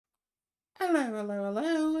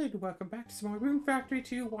Hello, and welcome back to some more Rune Factory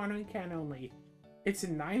 2 Wandering Can Only. It's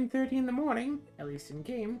 9:30 in the morning, at least in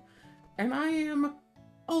game, and I am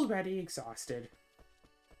already exhausted.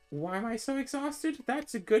 Why am I so exhausted?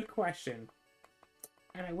 That's a good question,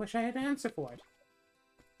 and I wish I had an answer for it.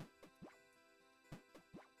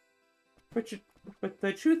 But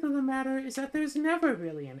the truth of the matter is that there's never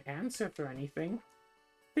really an answer for anything.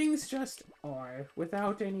 Things just are,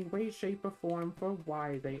 without any way, shape, or form for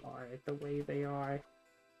why they are the way they are.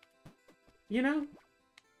 You know?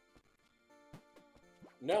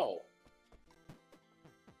 No.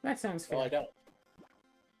 That sounds fair. No, I don't.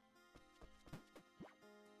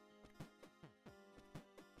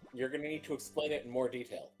 You're gonna need to explain it in more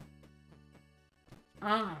detail.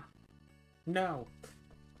 Ah. No.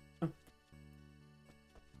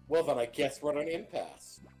 Well, then I guess we're at an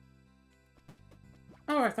impasse.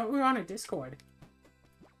 Oh, I thought we were on a Discord.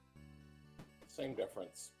 Same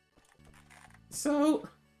difference. So,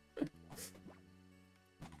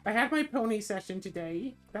 I had my pony session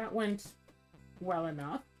today. That went well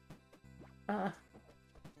enough.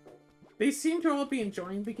 They seem to all be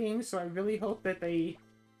enjoying the game, so I really hope that they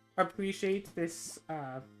appreciate this,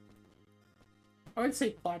 I would say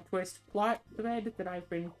plot thread that I've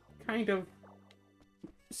been kind of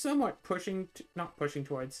somewhat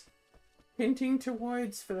hinting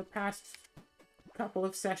towards for the past couple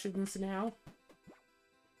of sessions now.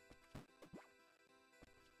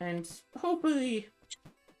 And hopefully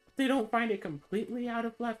they don't find it completely out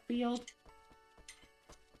of left field.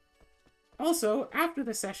 Also, after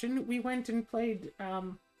the session, we went and played,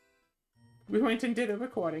 we went and did a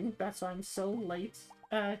recording. That's why I'm so late,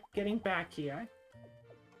 getting back here.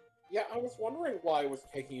 Yeah, I was wondering why it was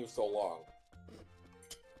taking you so long.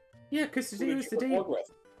 Yeah, because today was the day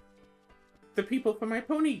the people from my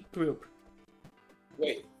pony group.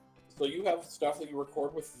 Wait, so you have stuff that you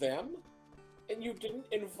record with them? And you didn't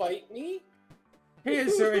invite me? Hey,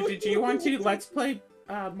 Azura, did you want to let's play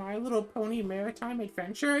My Little Pony Maritime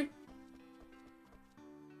Adventure?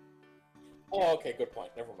 Oh, okay, good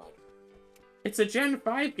point. Never mind. It's a Gen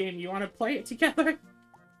 5 game. You want to play it together?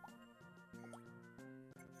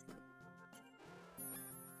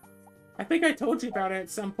 I think I told you about it at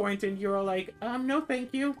some point, and you were like, no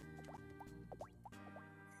thank you.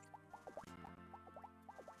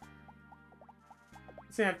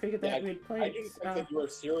 So I figured that we'd play it. I didn't think that you were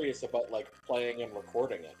serious about, like, playing and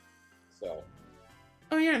recording it, so...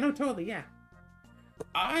 Oh yeah, no, totally, yeah.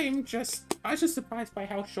 I was just surprised by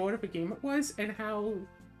how short of a game it was, and how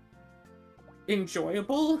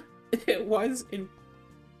enjoyable it was in...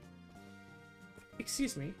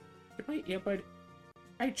 Excuse me, did my earbud...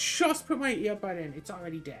 I just put my earbud in, it's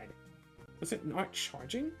already dead. Was it not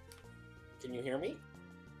charging? Can you hear me?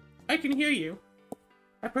 I can hear you.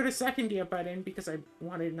 I put a second earbud in because I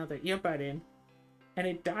wanted another earbud in, and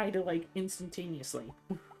it died, like, instantaneously.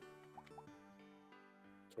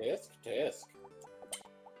 Tisk, tisk.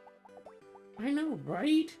 I know,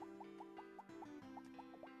 right?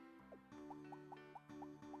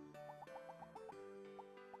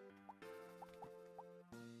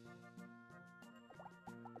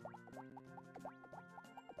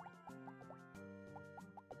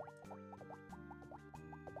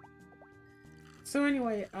 So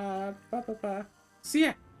anyway, so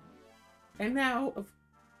yeah. And now,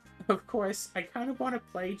 of course, I kind of want to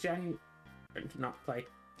play kind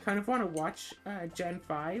of want to watch Gen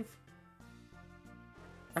 5.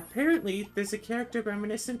 Apparently, there's a character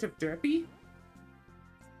reminiscent of Derpy.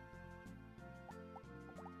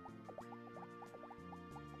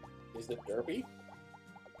 Is it Derpy?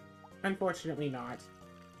 Unfortunately not.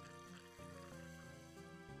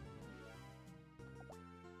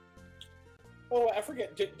 Oh, I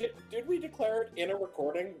forget. Did we declare it in a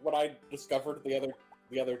recording what I discovered the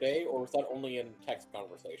other day, or was that only in text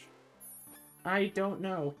conversation? I don't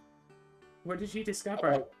know. What did you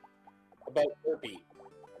discover? About Derpy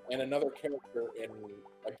and another character in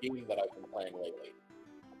a game that I've been playing lately.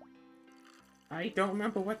 I don't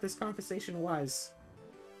remember what this conversation was.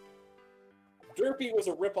 Derpy was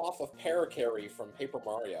a ripoff of Parakarry from Paper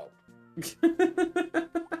Mario.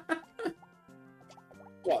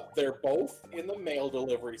 What? They're both in the mail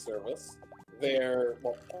delivery service. They're,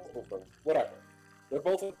 well, whatever. They're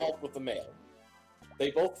both involved with the mail.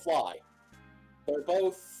 They both fly. They're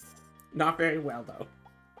both... Not very well, though.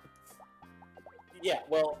 Yeah,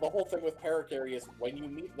 well, the whole thing with Parakarry is when you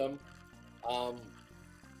meet them,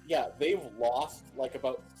 yeah, they've lost, like,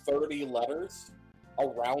 about 30 letters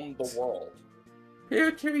around the world.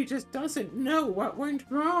 Parakarry just doesn't know what went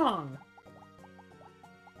wrong.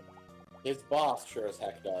 His boss sure as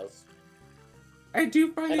heck does. I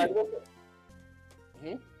do find and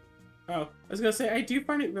it... Oh, I was gonna say, I do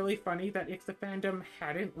find it really funny that if the fandom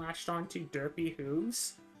hadn't latched on to Derpy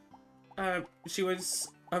Hooves, she was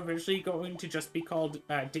originally going to just be called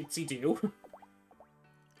Ditsy Doo.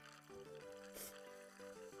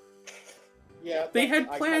 Yeah, They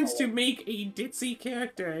had plans to make a Ditsy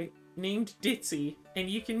character named Ditsy, and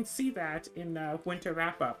you can see that in Winter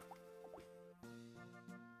Wrap-Up.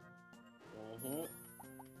 Mm-hmm.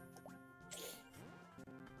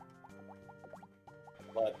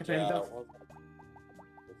 But, And then the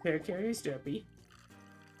Parakarry is Derpy.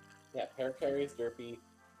 Yeah, Parakarry is Derpy.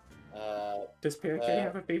 Does Parakarry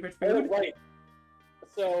have a favorite Oh, food? right.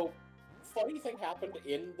 So, funny thing happened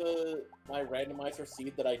in my randomizer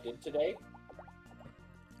seed that I did today.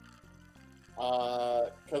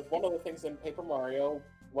 Because one of the things in Paper Mario,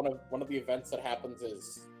 one of the events that happens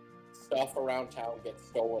is stuff around town gets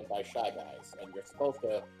stolen by Shy Guys, and you're supposed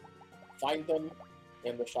to find them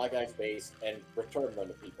in the Shy Guys base and return them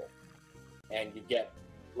to people, and you get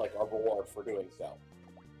like a reward for doing so.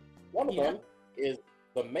 One of them is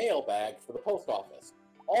the mail bag for the post office.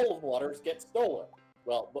 All of the letters get stolen.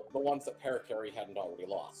 Well, the ones that Parakarry hadn't already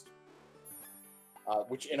lost.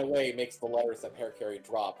 Which in a way makes the letters that Parakarry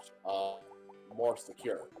dropped more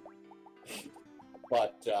secure.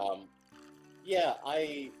 But, yeah,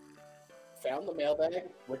 I found the mailbag,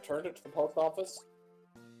 returned it to the post office.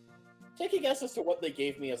 Take a guess as to what they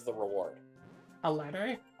gave me as the reward. A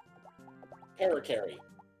letter? Parakarry.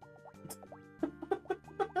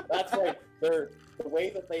 That's right. The way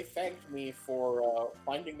that they thanked me for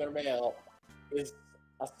finding their mail is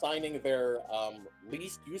assigning their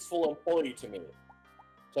least useful employee to me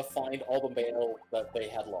to find all the mail that they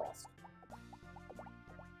had lost.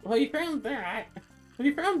 Well, you found that. Well,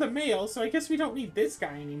 you found the mail, so I guess we don't need this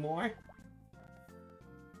guy anymore.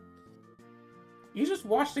 You just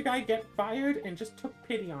watched a guy get fired and just took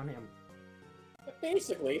pity on him.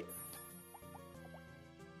 Basically.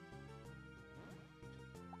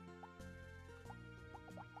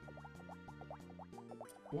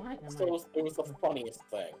 What am So it was the funniest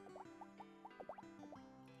thing.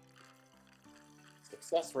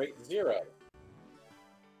 Success rate 0.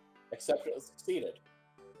 Except it succeeded.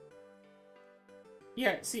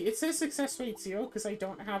 Yeah, see, it says success rate 0 because I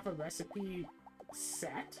don't have a recipe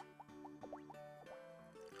set.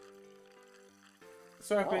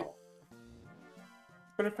 So if it...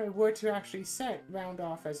 But if I were to actually set round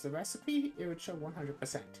off as the recipe, it would show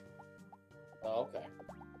 100%. Oh, okay.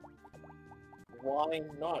 Why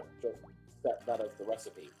not just set that as the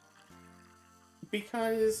recipe?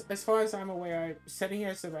 Because, as far as I'm aware, setting it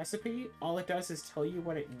as the recipe, all it does is tell you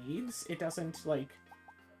what it needs. It doesn't, like,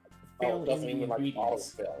 fill it doesn't in the even, like,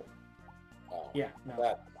 ingredients. autofill. Oh, Yeah,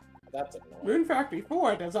 no. That's annoying. Rune Factory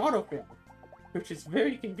 4 does autofill, which is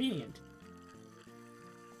very convenient.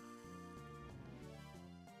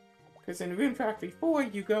 Because in Rune Factory 4,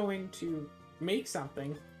 you go in to make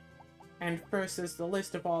something, and first there's the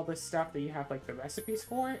list of all the stuff that you have, like, the recipes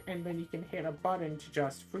for, and then you can hit a button to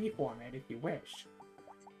just freeform it if you wish.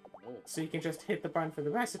 So you can just hit the button for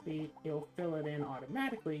the recipe, it'll fill it in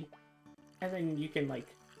automatically, and then you can, like,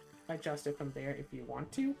 adjust it from there if you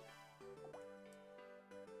want to.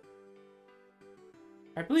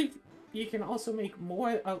 I believe you can also make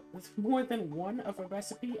more than one of a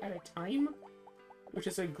recipe at a time, which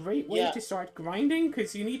is a great way to start grinding,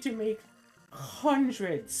 because you need to make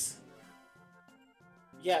hundreds.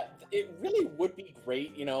 Yeah, it really would be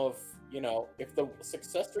great, if the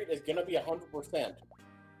success rate is gonna be 100%,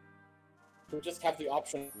 to just have the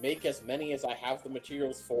option make as many as I have the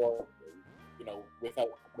materials for, without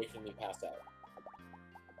making me pass out.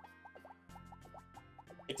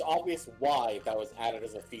 It's obvious why that was added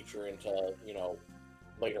as a feature into,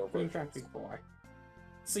 later Rune versions. Factory 4.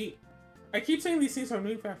 See, I keep saying these things on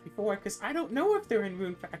Rune Factory 4 because I don't know if they're in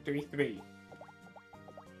Rune Factory 3.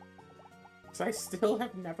 Because I still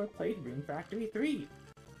have never played Rune Factory 3.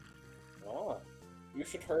 Oh, you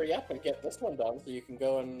should hurry up and get this one done so you can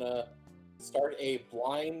go and start a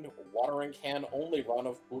blind watering can only run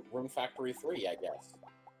of Rune Factory 3, I guess.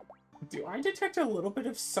 Do I detect a little bit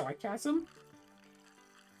of sarcasm?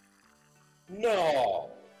 No!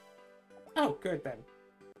 Oh, good then.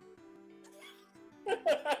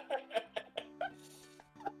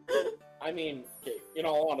 I mean, in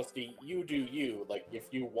all honesty, you do you. Like,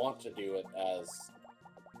 if you want to do it as,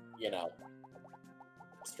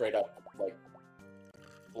 straight up, like,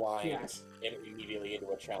 blind and immediately into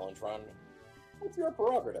a challenge run, it's your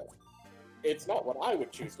prerogative. It's not what I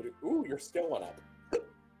would choose to do. Ooh, your skill went up.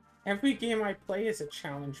 Every game I play is a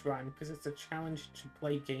challenge run, because it's a challenge to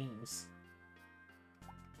play games.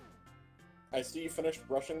 I see you finished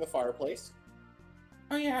brushing the fireplace.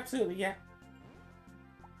 Oh yeah, absolutely, yeah.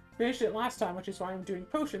 finished it last time, which is why I'm doing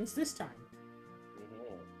potions this time.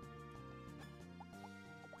 Mhm.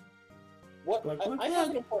 What Glug, I, glug, I have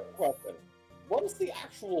an glug. important question. What is the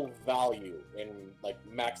actual value in like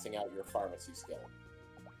maxing out your pharmacy skill?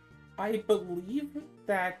 I believe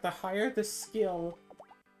that the higher the skill,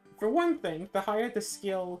 for one thing, the higher the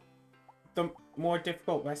skill, the more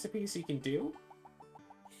difficult recipes you can do.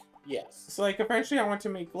 Yes. So, like, eventually I want to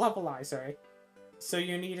make levelizer, so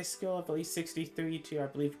you need a skill of at least 63 to, I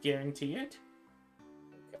believe, guarantee it.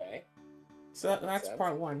 Okay. So Makes that's sense.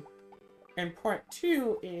 part one. And part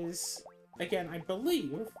two is, again, I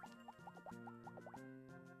believe...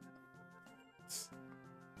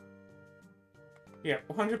 Yeah,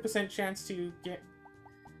 100% chance to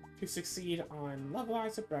succeed on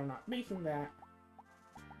levelizer, but I'm not making that.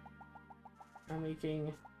 I'm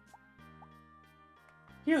making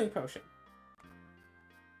healing potion.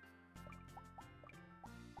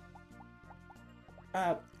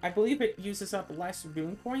 I believe it uses up less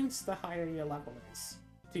rune points the higher your level is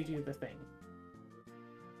to do the thing.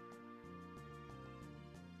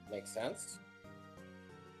 Makes sense.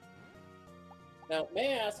 Now,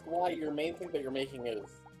 may I ask why your main thing that you're making is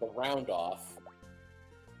the round off,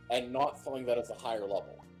 and not something that is a higher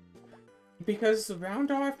level? Because the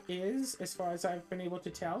round off is, as far as I've been able to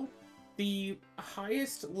tell, the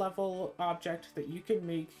highest level object that you can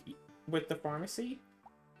make with the pharmacy,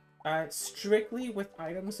 strictly with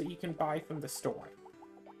items that you can buy from the store.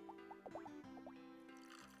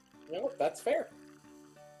 You know, that's fair.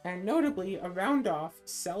 And notably, a round off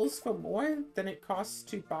sells for more than it costs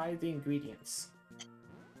to buy the ingredients.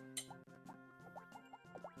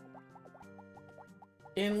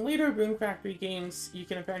 In later Rune Factory games, you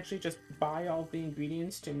can eventually just buy all the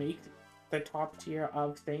ingredients to make the top tier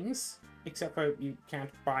of things, except for you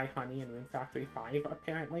can't buy honey in Rune Factory 5,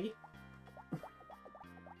 apparently.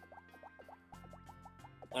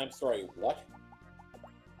 I'm sorry, what?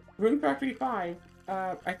 Rune Factory 5,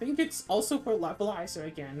 I think it's also for levelizer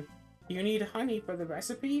again. You need honey for the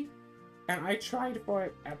recipe, and I tried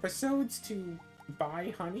for episodes to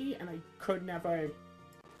buy honey, and I could never,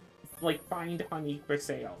 like, find honey for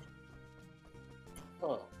sale.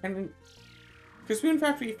 Huh. And because Rune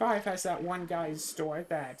Factory 5 has that one guy's store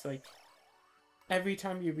that, like, every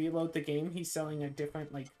time you reload the game, he's selling a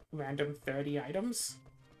different, like, random 30 items.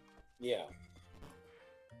 Yeah.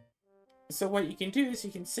 So what you can do is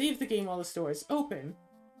you can save the game while the store is open,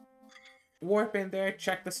 warp in there,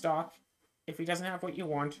 check the stock. If he doesn't have what you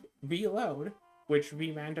want, reload, which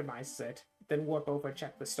re-randomizes it, then warp over,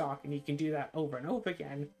 check the stock, and you can do that over and over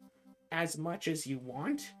again, as much as you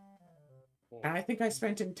want. And I think I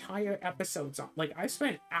spent entire episodes on, like, I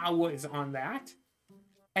spent hours on that,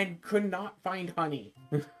 and could not find honey.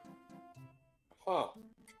 Huh.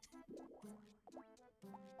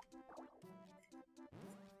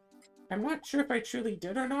 I'm not sure if I truly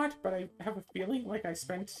did or not, but I have a feeling like I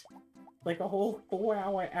spent, like, a whole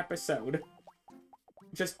 4-hour episode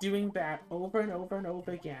just doing that over and over and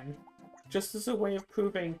over again, just as a way of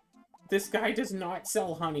proving this guy does not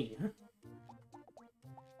sell honey.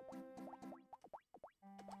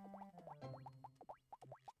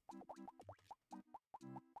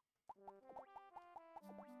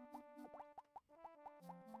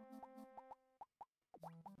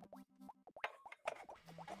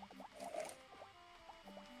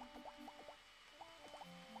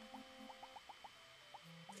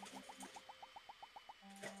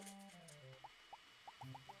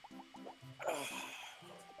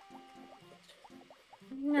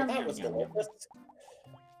 Well, that was delicious.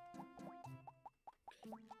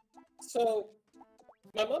 So,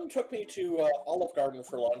 my mom took me to Olive Garden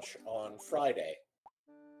for lunch on Friday,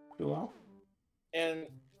 Cool. and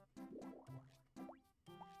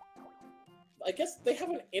I guess they have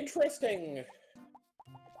an interesting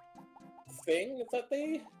thing that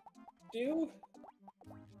they do.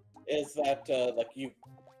 Is that like you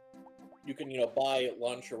can buy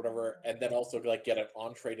lunch or whatever, and then also like get an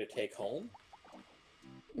entree to take home.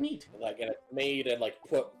 Neat. Like, and it's made and like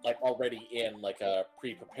put like already in like a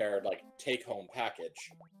pre-prepared like take-home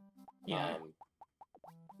package. Yeah.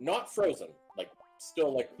 Not frozen, like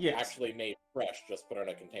still like Yes. actually made fresh, just put in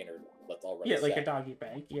a container that's already Yeah, like a set. doggy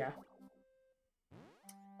bag, yeah.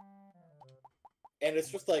 And it's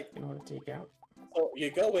just like, In order to take out. so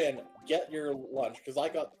you go in, get your lunch, because I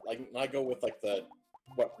go with like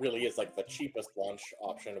what really is like the cheapest lunch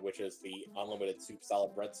option, which is the unlimited soup,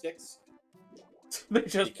 salad, breadsticks. They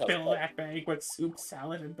just Because, fill like, that bag with soup,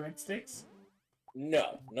 salad, and breadsticks?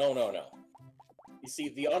 No. You see,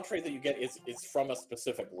 the entree that you get is from a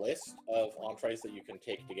specific list of entrees that you can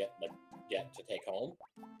take to get to take home.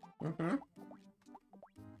 Mm-hmm.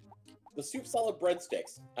 the soup salad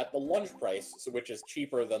breadsticks at the lunch price, so which is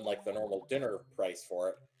cheaper than like the normal dinner price for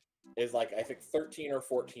it, is like I think $13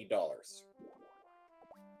 or $14.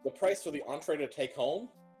 The price for the entree to take home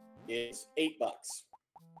is $8.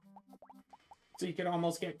 So you could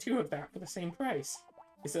almost get 2 of that for the same price.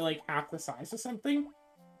 Is it like half the size or something?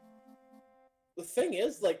 The thing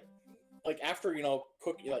is, like after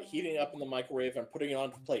cooking, like heating it up in the microwave and putting it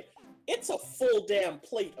on the plate, it's a full damn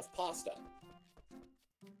plate of pasta.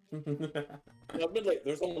 Admittedly,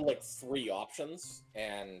 there's only like 3 options,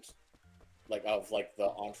 and of the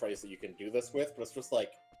entrees that you can do this with, but it's just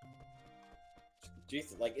like,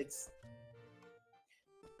 Jesus, like it's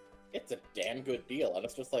a damn good deal, and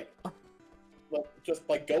it's just like just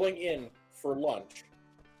by going in for lunch,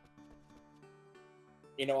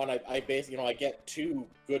 and I basically, I get 2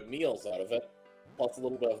 good meals out of it, plus a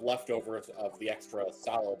little bit of leftovers of the extra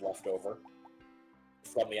salad left over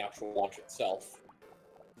from the actual lunch itself.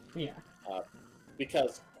 Yeah.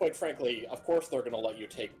 Because, quite frankly, of course they're going to let you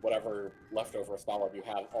take whatever leftover salad you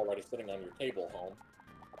have already sitting on your table home.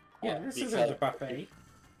 Yeah, this isn't a buffet.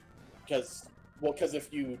 Because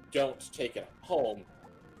if you don't take it home,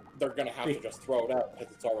 they're going to have to just throw it out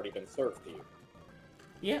because it's already been served to you.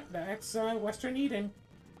 Yeah, that's Western eating.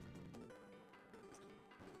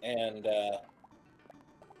 And,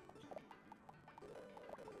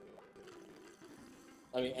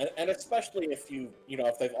 I mean, and especially if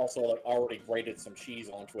if they've also already grated some cheese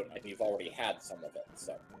onto it and you've already had some of it.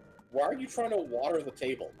 So, why are you trying to water the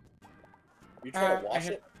table? You trying to wash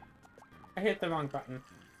it? I hit the wrong button.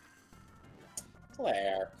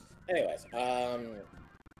 Claire. Anyways,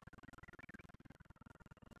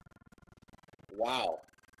 wow.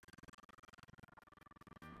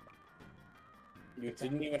 You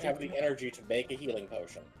didn't even have the energy to make a healing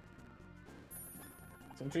potion.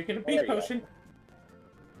 So I'm drinking a big potion.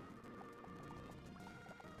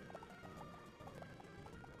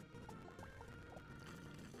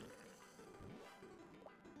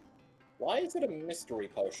 Why is it a mystery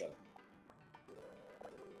potion?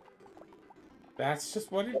 That's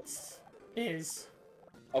just what it is.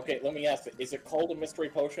 Okay, let me ask, is it called a mystery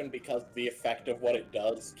potion because the effect of what it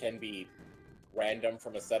does can be random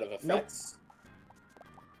from a set of effects? Nope.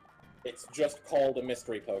 It's just called a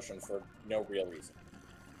mystery potion for no real reason.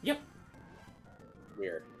 Yep.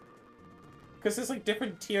 Weird. Because there's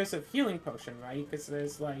different tiers of healing potion, right? Because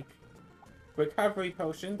there's recovery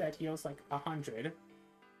potion that heals 100.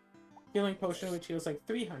 Healing potion which heals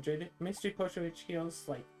 300. Mystery potion which heals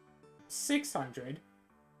 600.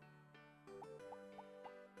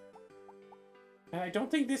 And I don't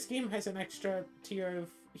think this game has an extra tier of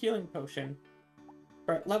healing potion.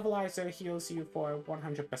 But Levelizer heals you for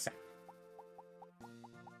 100%.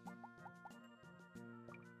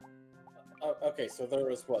 Okay, so there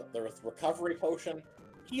was what? There was recovery potion,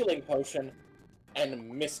 healing potion, and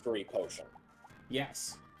mystery potion.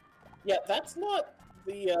 Yes. Yeah, that's not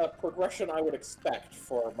the progression I would expect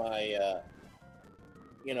for my,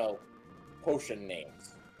 potion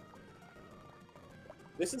names.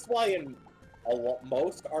 This is why in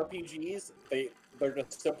most RPGs, they're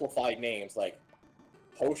just simplified names, like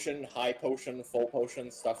potion, high potion, full potion,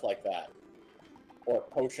 stuff like that. Or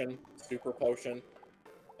potion, super potion,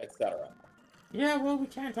 etc. Yeah, well, we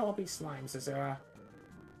can't all be slimes, Azura.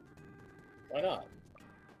 Why not?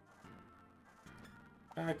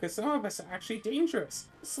 Because some of us are actually dangerous.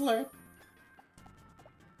 Slurp.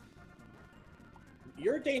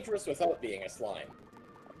 You're dangerous without being a slime.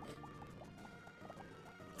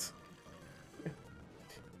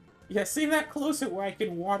 Yeah, see that closer where I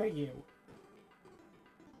can water you.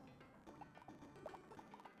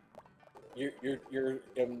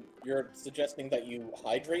 You're suggesting that you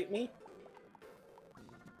hydrate me?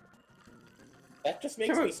 That just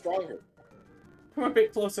makes me stronger. Come a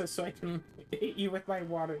bit closer so I can hit you with my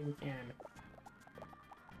watering can.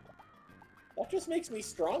 That just makes me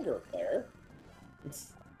stronger, Claire.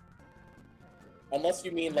 Unless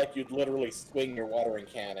you mean you'd literally swing your watering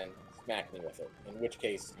can and smack me with it. In which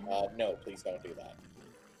case, no, please don't do that.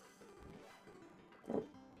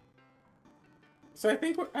 So I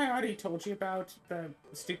think I already told you about the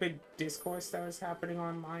stupid discourse that was happening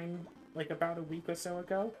online, about a week or so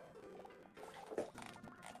ago.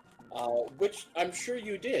 Which I'm sure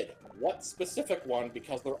you did. What specific one?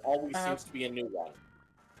 Because there always seems to be a new one.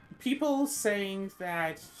 People saying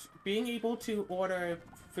that being able to order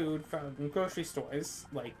food from grocery stores,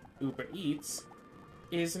 like Uber Eats,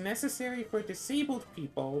 is necessary for disabled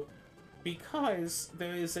people because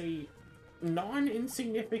there is a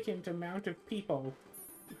non-insignificant amount of people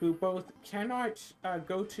who both cannot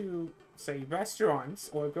go to, say, restaurants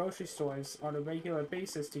or grocery stores on a regular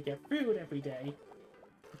basis to get food every day,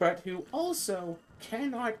 but who also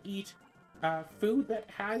cannot eat food that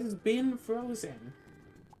has been frozen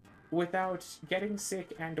without getting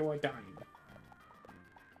sick and or dying.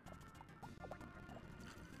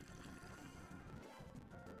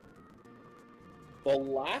 The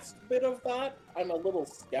last bit of that, I'm a little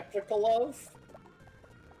skeptical of.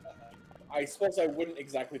 I suppose I wouldn't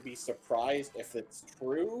exactly be surprised if it's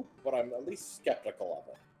true, but I'm at least skeptical of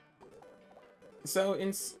it.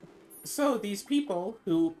 So these people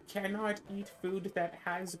who cannot eat food that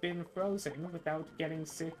has been frozen without getting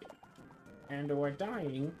sick and or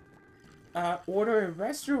dying, order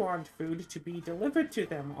restaurant food to be delivered to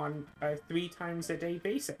them on a 3 times a day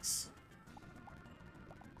basis.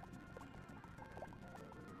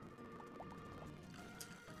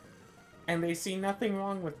 And they see nothing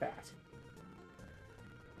wrong with that.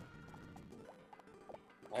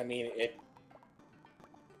 I mean, it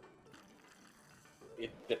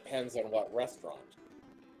depends on what restaurant.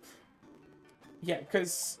 Yeah,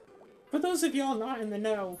 because for those of y'all not in the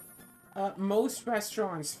know, most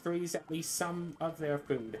restaurants freeze at least some of their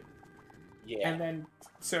food. Yeah. And then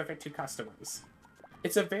serve it to customers.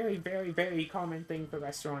 It's a very, very, very common thing for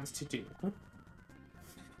restaurants to do.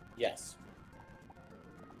 Yes.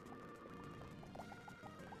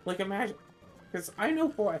 Like, imagine... Because I know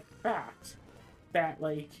for a fact that,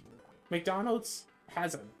 like, McDonald's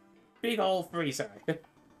has a big old freezer.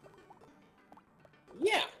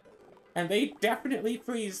 Yeah. And they definitely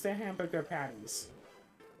freeze their hamburger patties.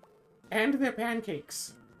 And their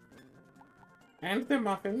pancakes. And their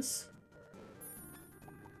muffins.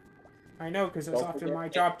 I know, because it was often my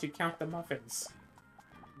job to count the muffins.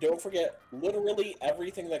 Don't forget, literally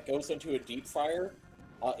everything that goes into a deep fryer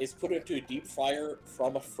is put into a deep fryer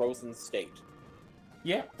from a frozen state.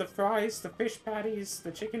 Yeah, the fries, the fish patties,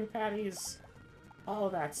 the chicken patties, all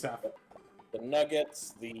of that stuff. The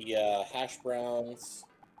nuggets, the hash browns.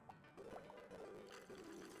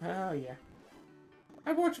 Oh, yeah.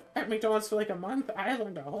 I worked at McDonald's for like a month. I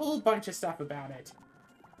learned a whole bunch of stuff about it.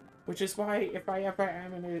 Which is why, if I ever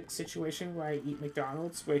am in a situation where I eat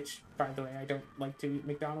McDonald's, which, by the way, I don't like to eat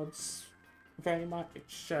McDonald's very much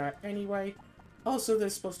anyway. Also,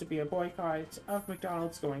 there's supposed to be a boycott of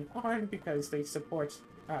McDonald's going on because they support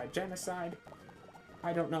genocide.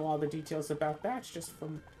 I don't know all the details about that, just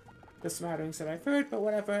from the smatterings that I've heard, but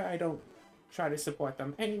whatever, I don't try to support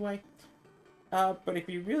them anyway. But if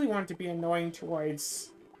you really want to be annoying towards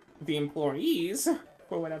the employees,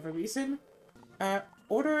 for whatever reason,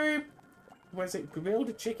 order, was it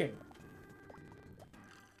grilled chicken?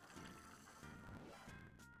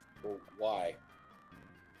 Why?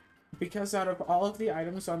 Because out of all of the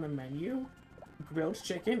items on the menu, grilled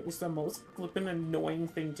chicken is the most flippin' annoying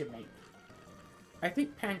thing to make. I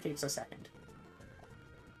think pancakes are second.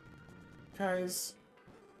 Because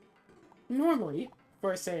normally,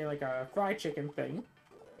 for say like a fried chicken thing,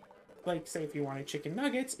 like say if you wanted chicken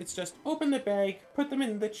nuggets, it's just open the bag, put them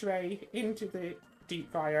in the tray, into the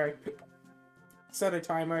deep fryer, set a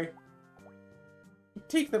timer,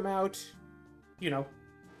 take them out, you know,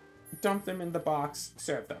 dump them in the box,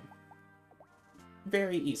 serve them.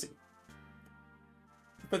 Very easy.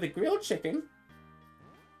 For the grilled chicken,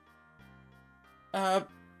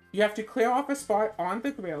 you have to clear off a spot on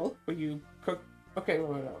the grill where you cook. Okay,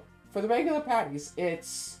 no. For the regular patties,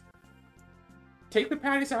 it's take the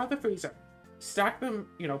patties out of the freezer, stack them,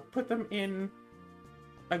 you know, put them in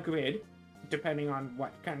a grid, depending on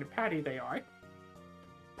what kind of patty they are.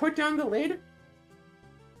 Put down the lid.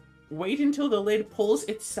 Wait until the lid pulls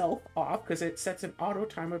itself off, because it sets an auto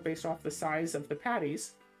timer based off the size of the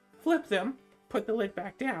patties. Flip them, put the lid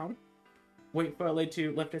back down, wait for the lid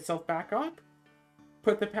to lift itself back up,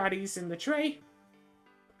 put the patties in the tray,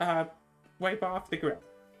 wipe off the grill.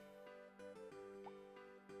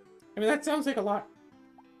 I mean, that sounds like a lot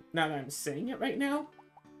now that I'm saying it right now,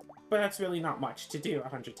 but that's really not much to do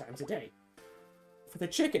 100 times a day. For the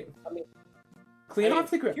chicken, clean off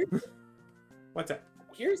the grill. What's that?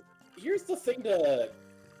 Here's the thing to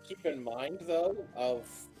keep in mind, though, of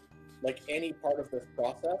like any part of this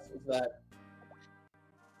process, is that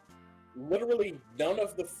literally none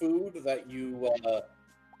of the food that you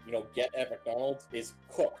get at McDonald's is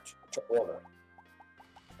cooked to order.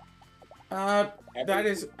 That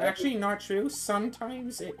is actually not true.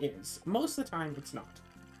 Sometimes it is. Most of the time, it's not.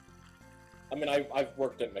 I mean, I've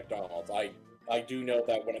worked at McDonald's. I do know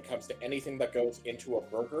that when it comes to anything that goes into a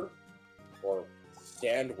burger, or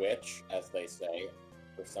sandwich, as they say,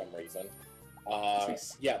 for some reason,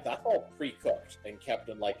 yeah, that's all pre-cooked and kept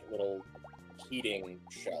in, like, little heating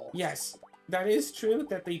shells. Yes, that is true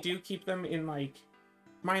that they do keep them in, like...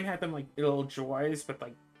 Mine had them, like, little drawers, but,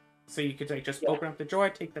 like, so you could, like, just open up the drawer,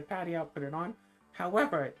 take the patty out, put it on.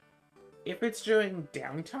 However, if it's during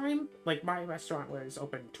downtime, like my restaurant was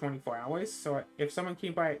open 24 hours, so if someone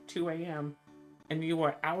came by at 2 a.m. and you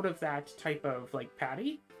were out of that type of like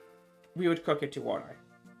patty, we would cook it to order.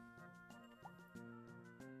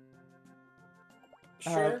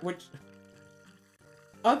 Sure. Which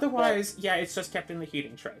otherwise, yeah, it's just kept in the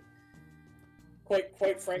heating tray.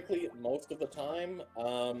 Quite frankly, most of the time,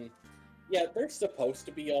 yeah, there's supposed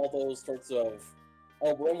to be all those sorts of,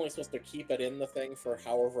 oh, we're only supposed to keep it in the thing for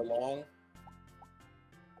however long.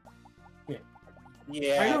 Yeah.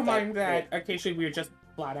 Yeah. I don't mind that occasionally we would just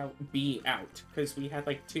flat out be out, because we had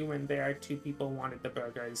like 2 in there, 2 people wanted the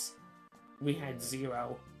burgers, we had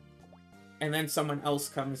 0, and then someone else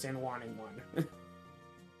comes in wanting one.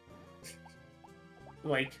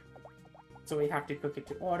 Like, so we have to cook it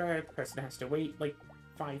to order, the person has to wait like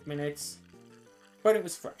 5 minutes, but it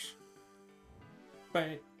was fresh.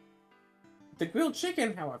 But the grilled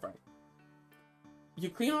chicken, however, you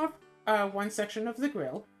clean off one section of the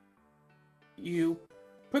grill, you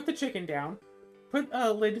put the chicken down, put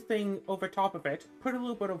a lid thing over top of it, put a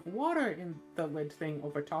little bit of water in the lid thing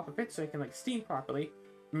over top of it so it can like steam properly,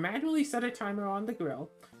 manually set a timer on the grill.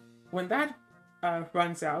 When that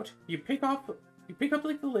runs out, you pick up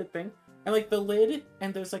like the lid thing, and like the lid,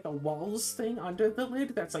 and there's like a walls thing under the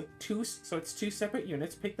lid that's like 2, so it's 2 separate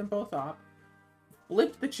units, pick them both up,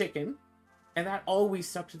 flip the chicken, and that always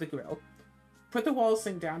stuck to the grill. Put the walls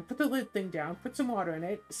thing down, put the lid thing down, put some water in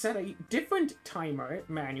it, set a different timer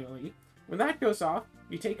manually. When that goes off,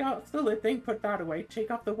 you take out the lid thing, put that away,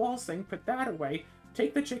 take off the walls thing, put that away,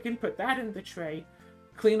 take the chicken, put that in the tray,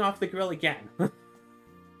 clean off the grill again.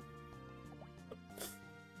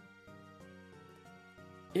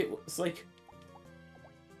 It was like,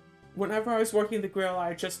 whenever I was working the grill,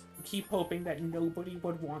 I just keep hoping that nobody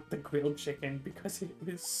would want the grilled chicken because it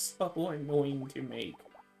was so annoying to make.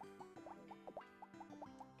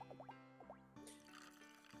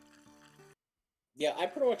 Yeah, I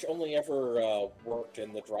pretty much only ever worked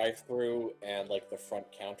in the drive-thru and like the front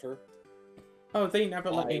counter. Oh, they never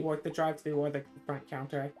let me work the drive-thru or the front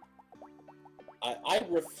counter. I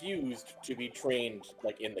refused to be trained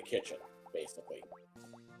like in the kitchen, basically.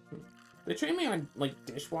 They trained me on, like,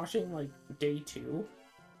 dishwashing, like, day 2.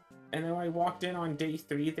 And then when I walked in on day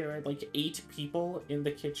 3, there were, like, 8 people in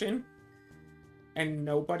the kitchen. And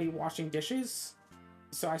nobody washing dishes.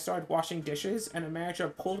 So I started washing dishes, and a manager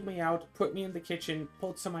pulled me out, put me in the kitchen,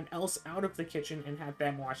 pulled someone else out of the kitchen, and had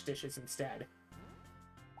them wash dishes instead.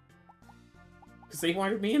 Because they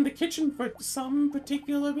wanted me in the kitchen for some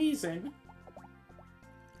particular reason.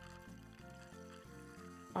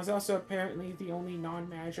 I was also apparently the only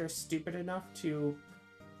non-manager stupid enough to,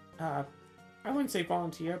 I wouldn't say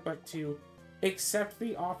volunteer, but to accept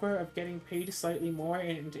the offer of getting paid slightly more,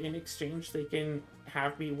 and in exchange they can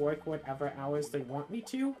have me work whatever hours they want me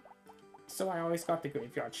to. So I always got the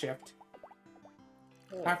graveyard shift.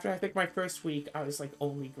 Oh. After I think my first week, I was like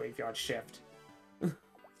only graveyard shift.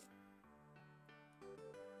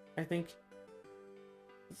 I think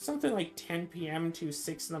something like 10 p.m. to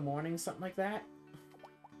 6 in the morning, something like that.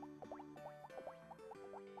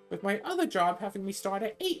 With my other job having me start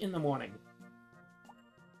at 8 in the morning.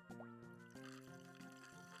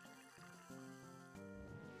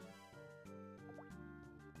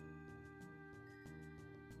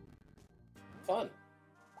 Fun.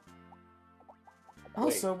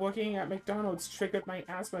 Also, working at McDonald's triggered my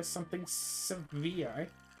asthma something severe.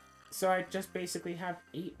 So I just basically have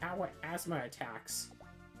 8-hour asthma attacks.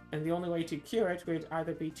 And the only way to cure it would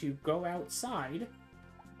either be to go outside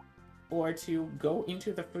or to go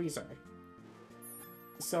into the freezer.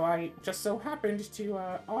 So I just so happened to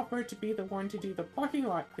offer to be the one to do the parking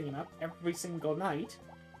lot cleanup every single night.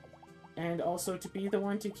 And also to be the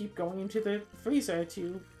one to keep going into the freezer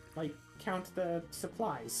to, like, count the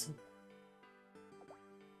supplies.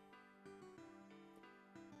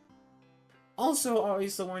 Also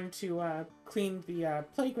always the one to clean the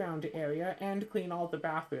playground area and clean all the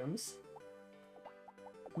bathrooms.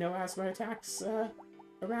 No asthma attacks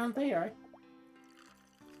around there.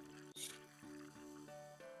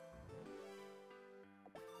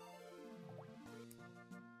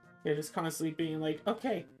 They're just constantly being like,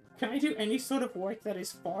 okay, can I do any sort of work that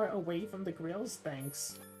is far away from the grills?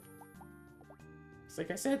 Thanks. It's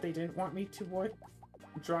like I said, they didn't want me to work,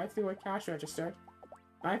 drive through a cash register.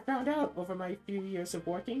 I found out over my few years of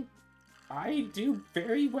working, I do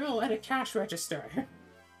very well at a cash register.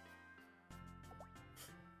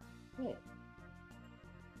 Oh.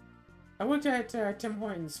 I worked at Tim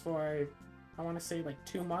Hortons for, I want to say, like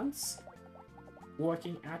 2 months,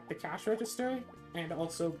 working at the cash register, and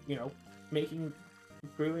also, you know,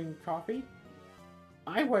 brewing coffee.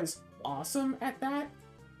 I was awesome at that.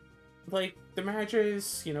 Like, the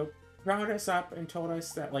managers, you know, rounded us up and told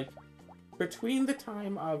us that, like, between the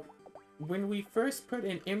time of when we first put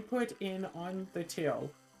an input in on the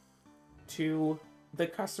till to the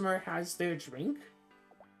customer has their drink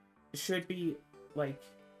should be, like,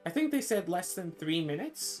 I think they said less than 3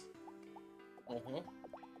 minutes.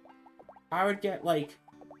 I would get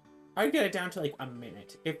it down to, like, a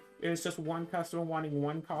minute. If it was just one customer wanting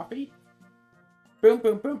one coffee. Boom,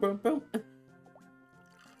 boom, boom, boom, boom.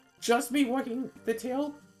 Just me working the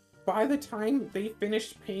till. By the time they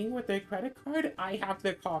finish paying with their credit card, I have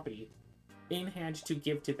their coffee in hand to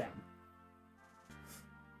give to them.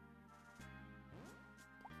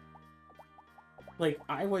 Like,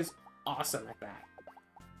 I was awesome at that.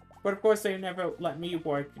 But of course, they never let me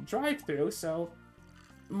work drive-thru, so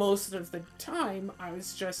most of the time, I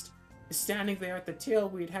was just standing there at the till.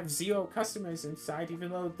 We'd have 0 customers inside,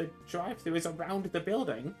 even though the drive-thru is around the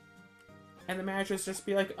building. And the managers just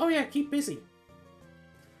be like, oh yeah, keep busy.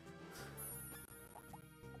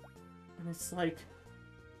 And it's like,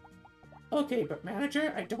 okay, but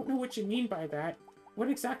manager, I don't know what you mean by that. What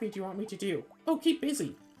exactly do you want me to do? Oh, keep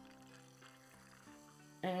busy.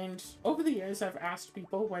 And over the years, I've asked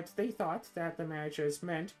people what they thought that the managers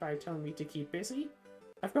meant by telling me to keep busy.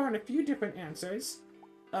 I've gotten a few different answers,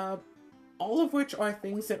 all of which are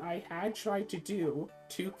things that I had tried to do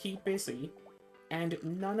to keep busy, and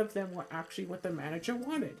none of them were actually what the manager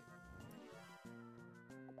wanted.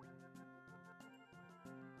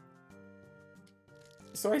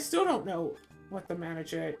 So I still don't know what the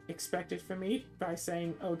manager expected from me by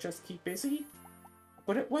saying, oh, just keep busy.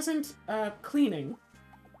 But it wasn't, cleaning.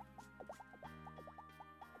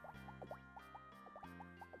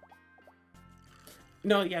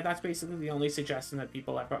 No, yeah, that's basically the only suggestion that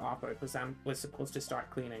people ever offered, was supposed to start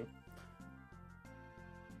cleaning.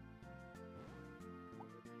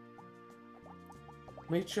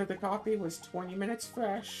 Made sure the coffee was 20 minutes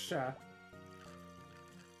fresh,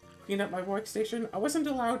 clean up my workstation. I wasn't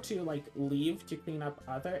allowed to, like, leave to clean up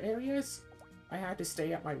other areas. I had to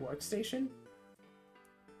stay at my workstation.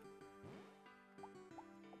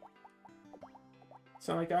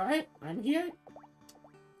 So I'm like, alright, I'm here.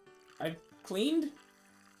 I've cleaned.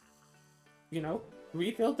 You know,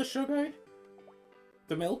 refilled the sugar.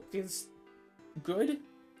 The milk is good.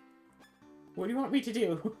 What do you want me to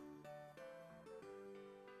do?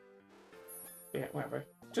 Yeah, whatever.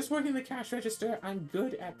 Just working the cash register, I'm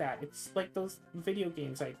good at that. It's like those video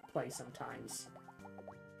games I play sometimes.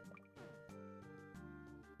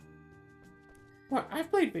 What?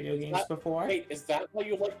 I've played video games before. Wait, is that why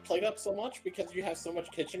you like Plate Up so much? Because you have so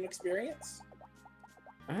much kitchen experience?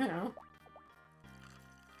 I don't know.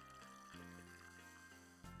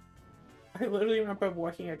 I literally remember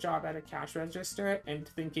working a job at a cash register and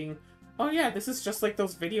thinking, oh yeah, this is just like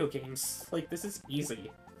those video games. Like, this is easy.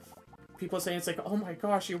 People saying it's like, oh my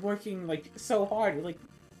gosh, you're working, like, so hard. Like,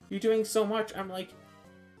 you're doing so much. I'm like,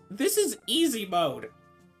 this is easy mode.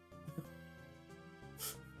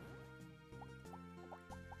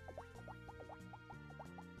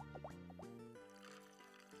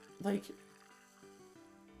 Like,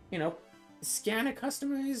 you know, scan a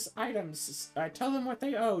customer's items, tell them what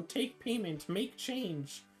they owe, take payment, make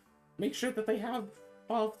change, make sure that they have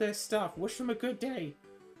all of their stuff, wish them a good day.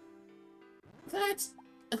 That's,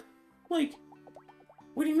 like,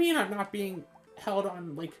 what do you mean I'm not being held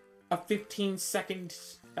on, like, a 15-second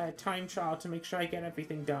time trial to make sure I get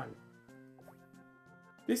everything done?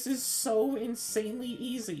 This is so insanely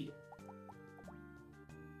easy.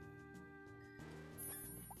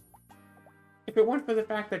 If it weren't for the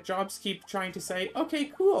fact that jobs keep trying to say, okay,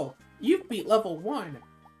 cool, you've beat level 1,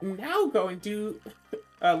 now go and do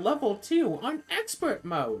level 2 on expert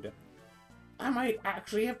mode, I might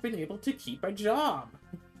actually have been able to keep a job.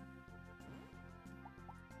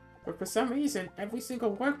 But for some reason, every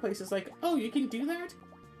single workplace is like, oh, you can do that?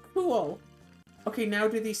 Cool. Okay, now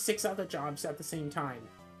do these 6 other jobs at the same time.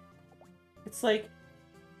 It's like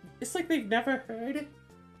they've never heard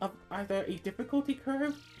of either a difficulty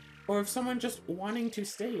curve or of someone just wanting to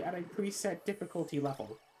stay at a preset difficulty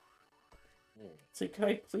level. It's like, could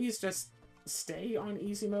I please just stay on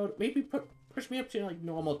easy mode? Maybe push me up to, like,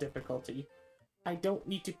 normal difficulty. I don't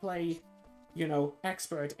need to play, you know,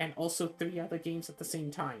 expert and also 3 other games at the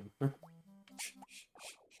same time. I'm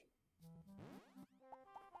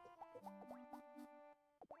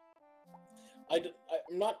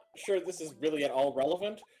not sure this is really at all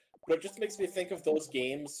relevant, but it just makes me think of those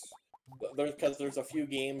games, because there's a few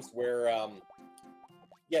games where,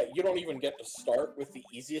 yeah, you don't even get to start with the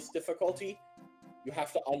easiest difficulty. You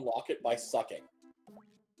have to unlock it by sucking.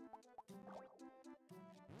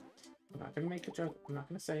 not gonna make the joke. I'm not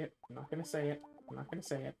gonna say it. I'm not gonna say it. I'm not gonna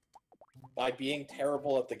say it. By being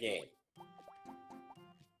terrible at the game.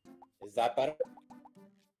 Is that better?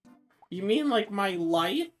 You mean like my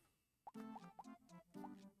life?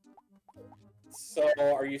 So,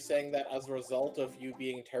 are you saying that as a result of you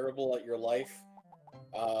being terrible at your life,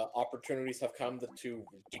 opportunities have come to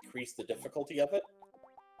decrease the difficulty of it?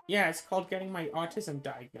 Yeah, it's called getting my autism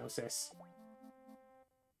diagnosis.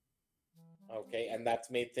 Okay, and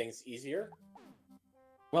that's made things easier?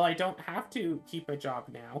 Well, I don't have to keep a job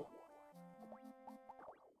now.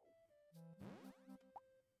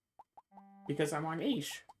 Because I'm on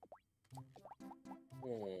AISH.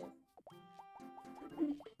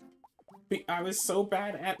 I was so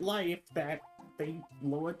bad at life that they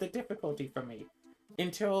lowered the difficulty for me.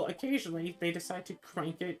 Until occasionally they decide to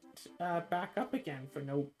crank it back up again for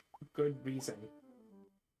no good reason.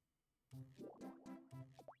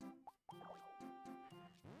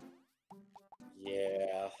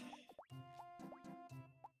 Yeah.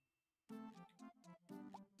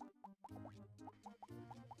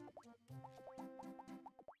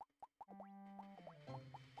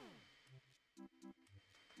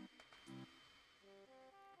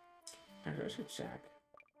 I should check.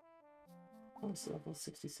 Oh, it's level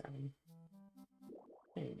 67.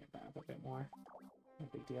 I can get that up a bit more. No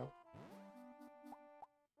big deal.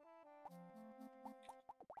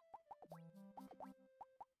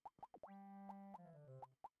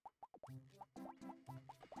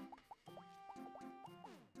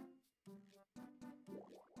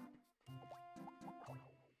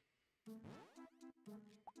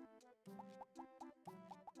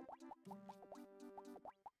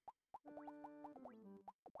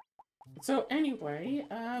 So anyway,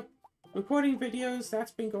 recording videos,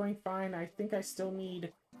 that's been going fine. I think I still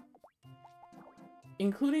need...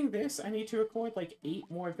 Including this, I need to record like 8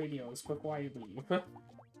 more videos before I leave.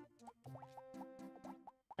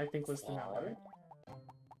 I think was the number.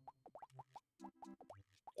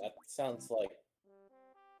 That sounds like...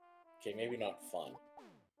 Okay, maybe not fun.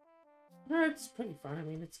 It's pretty fun. I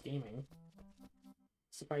mean, it's gaming.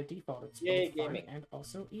 So by default, it's Yay, both fun gaming. and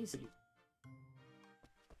also easy.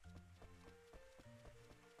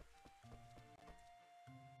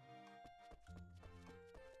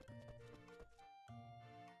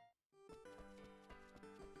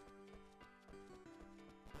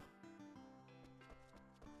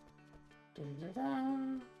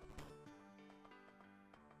 Da-da-da.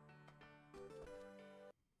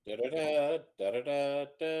 Da-da-da, da-da-da,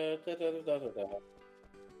 da-da-da-da-da-da.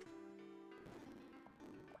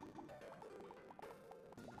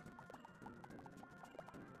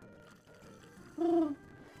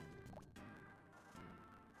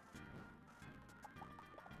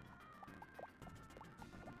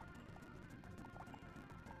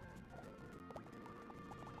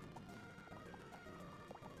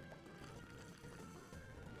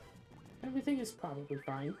 Everything is probably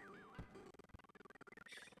fine.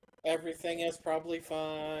 Everything is probably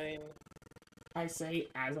fine. I say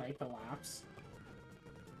as I collapse.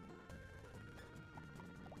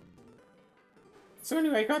 So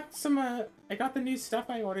anyway, I got the new stuff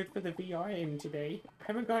I ordered for the VR in today. I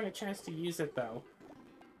haven't gotten a chance to use it though.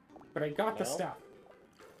 But I got the stuff.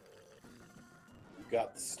 You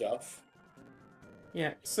got the stuff?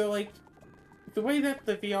 Yeah, so like, the way that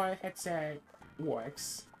the VR headset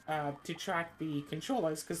works, to track the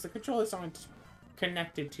controllers, because the controllers aren't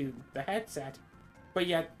connected to the headset, but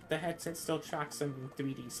yet the headset still tracks them in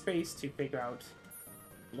 3D space to figure out,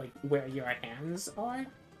 like, where your hands are.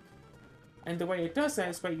 And the way it does that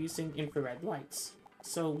is by using infrared lights.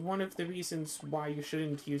 So one of the reasons why you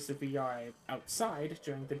shouldn't use the VR outside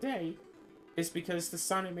during the day is because the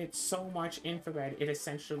sun emits so much infrared it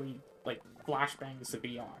essentially, like, flashbangs the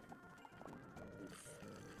VR.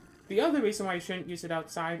 The other reason why you shouldn't use it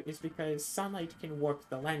outside is because sunlight can warp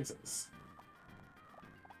the lenses.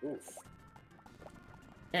 Oof.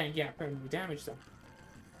 And yeah, permanently damage them.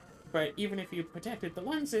 But even if you protected the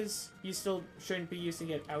lenses, you still shouldn't be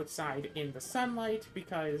using it outside in the sunlight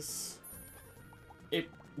because it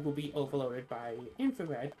will be overloaded by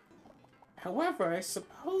infrared. However,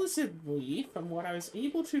 supposedly, from what I was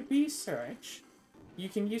able to research, you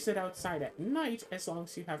can use it outside at night as long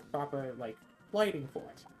as you have proper, like, lighting for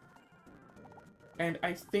it. And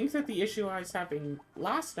I think that the issue I was having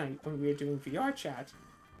last night when we were doing VR chat,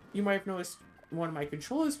 you might have noticed one of my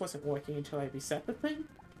controllers wasn't working until I reset the thing.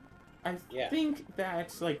 I think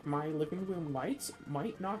that, like, my living room lights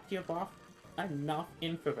might not give off enough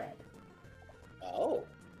infrared. Oh.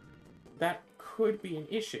 That could be an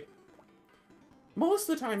issue. Most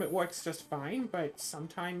of the time it works just fine, but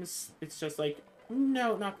sometimes it's just like,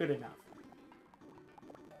 no, not good enough.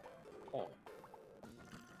 Huh.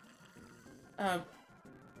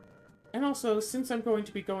 And also, since I'm going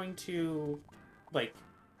to be going to, like,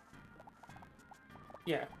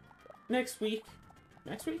 yeah, next week,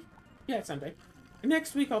 Yeah, it's Sunday.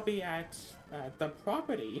 Next week I'll be at the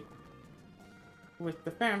property with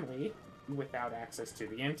the family without access to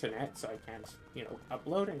the internet, so I can't,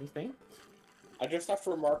 upload anything. I just have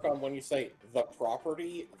to remark on when you say the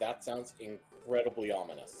property, that sounds incredibly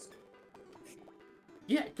ominous.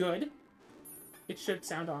 Yeah, good. It should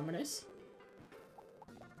sound ominous.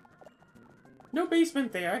 No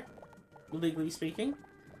basement there, legally speaking.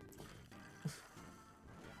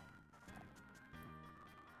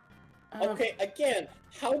 Okay, again,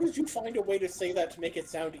 how did you find a way to say that to make it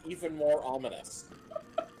sound even more ominous?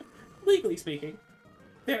 Legally speaking,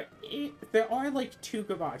 there are like 2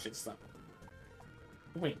 garages though.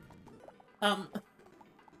 Wait.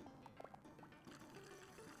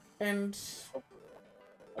 And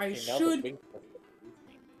Okay,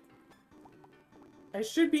 I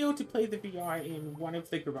should be able to play the VR in one of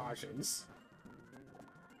the garages.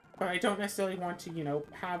 But I don't necessarily want to,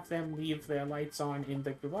 have them leave their lights on in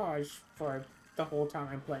the garage for the whole time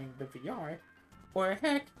I'm playing the VR. Or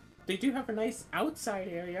heck, they do have a nice outside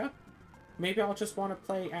area. Maybe I'll just want to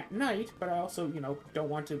play at night, but I also, don't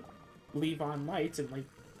want to leave on lights and, like,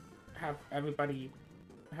 have everybody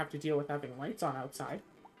have to deal with having lights on outside.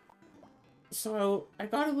 So, I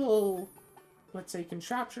got a little, let's say,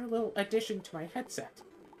 contraption, a little addition to my headset.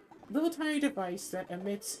 A little tiny device that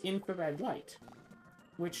emits infrared light,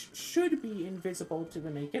 which should be invisible to the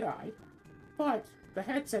naked eye, but the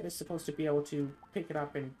headset is supposed to be able to pick it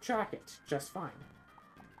up and track it just fine.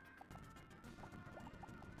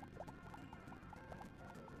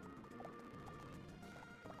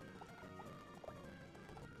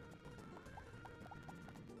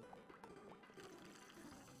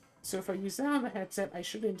 So if I use that on the headset, I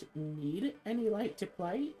shouldn't need any light to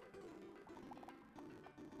play.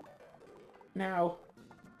 Now,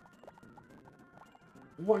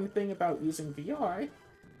 one thing about using VR,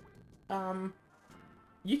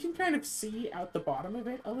 you can kind of see out the bottom of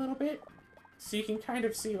it a little bit. So you can kind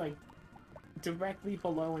of see, like, directly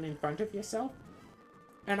below and in front of yourself.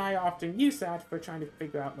 And I often use that for trying to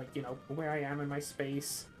figure out, like, where I am in my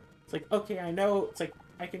space. It's like, okay, I know, it's like,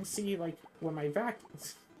 I can see, like, where my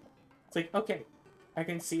It's like, okay, I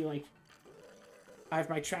can see, like, I have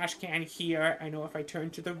my trash can here. I know if I turn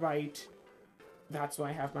to the right, that's where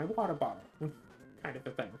I have my water bottle. Kind of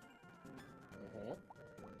a thing.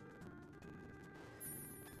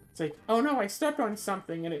 It's like, oh no, I stepped on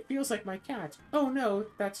something and it feels like my cat. Oh no,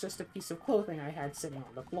 that's just a piece of clothing I had sitting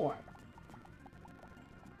on the floor.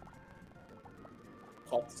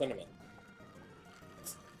 Called cinnamon.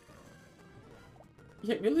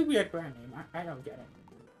 Yeah, really weird brand name. I don't get it.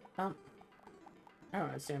 I don't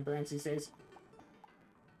understand brands these days.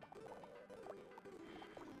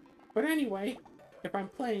 But anyway, if I'm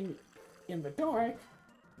playing in the dark,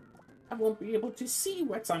 I won't be able to see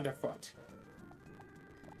what's underfoot.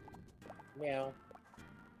 Meow.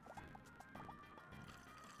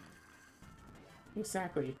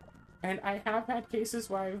 Exactly. And I have had cases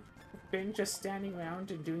where I've been just standing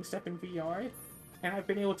around and doing stuff in VR, and I've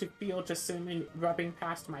been able to feel just cinnamon rubbing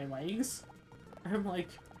past my legs. And I'm like,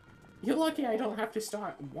 you're lucky I don't have to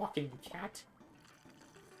start walking, cat.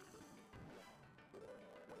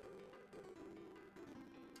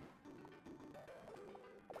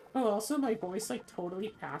 Oh, also, my voice, like, totally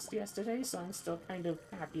passed yesterday, so I'm still kind of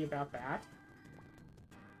happy about that.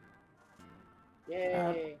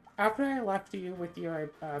 Yay! After I left you with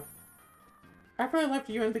your, after I left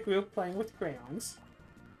you in the group playing with crayons,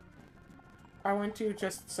 I went to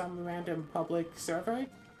just some random public server.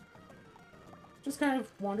 Just kind of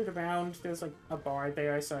wandered around. There's, like, a bar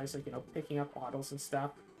there, so I was, like, picking up bottles and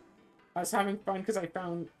stuff. I was having fun because I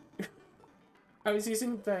found... I was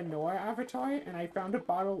using the Nora avatar, and I found a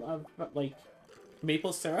bottle of, like,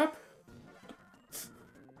 maple syrup.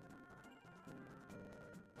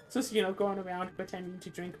 So, going around pretending to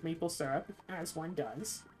drink maple syrup, as one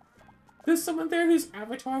does. There's someone there whose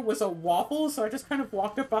avatar was a waffle, so I just kind of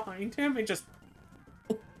walked up behind him and just...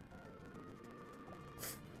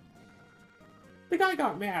 The guy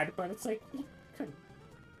got mad, but it's like, he couldn't.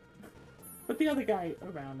 But the other guy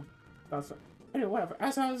around, that's... Anyway, whatever.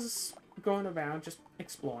 As I was going around, just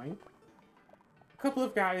exploring, a couple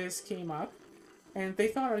of guys came up, and they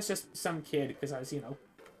thought I was just some kid, because I was,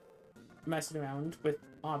 messing around with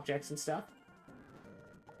objects and stuff.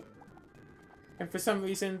 And for some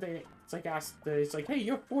reason, it's like, hey,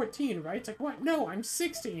 you're 14, right? It's like, what? No, I'm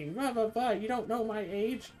 16, blah, blah, blah, you don't know my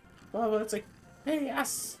age, blah, blah. It's like, hey,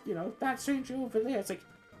 ask, that stranger over there. It's like,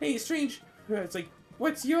 hey, strange. It's like,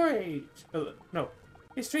 what's your age? No,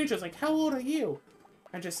 A stranger's like, how old are you?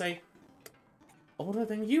 I just say, older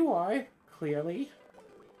than you are, clearly.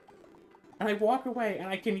 And I walk away, and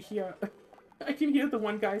I can hear the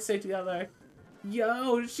one guy say to the other,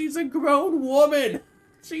 yo, she's a grown woman!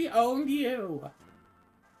 She owned you!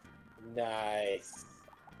 Nice.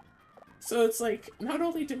 So it's like, not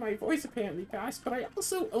only did my voice apparently pass, but I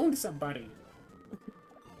also owned somebody.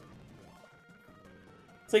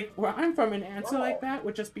 It's like, where I'm from, an answer like that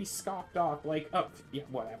would just be scoffed off, like, oh, yeah,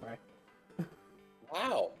 whatever.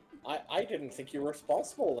 Wow. I didn't think you were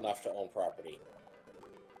responsible enough to own property.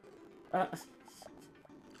 But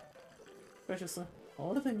just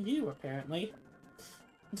older than you, apparently.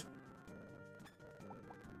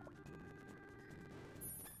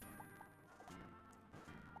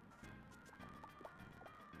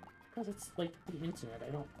 Because it's like the internet,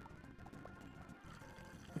 I don't...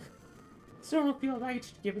 Still don't feel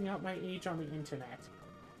right giving out my age on the internet.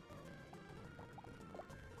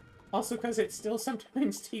 Also, because it still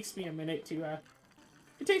sometimes takes me a minute to,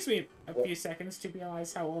 it takes me a few seconds to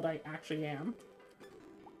realize how old I actually am.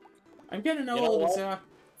 I'm getting old,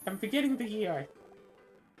 I'm forgetting the year.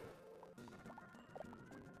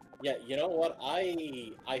 Yeah, you know what?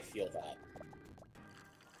 I feel that.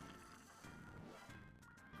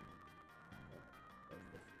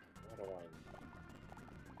 What do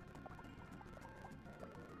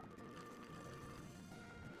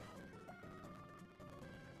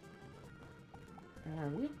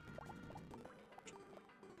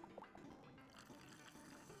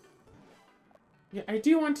Yeah, I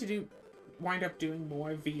do want to wind up doing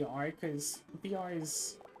more VR, because VR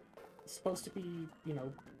is supposed to be, you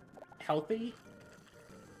know, healthy.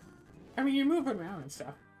 I mean, you move around and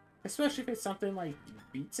stuff. Especially if it's something like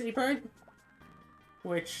Beat Saber.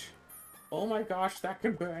 Which, oh my gosh, that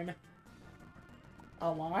can burn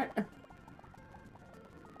a lot.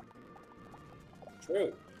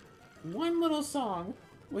 True. One little song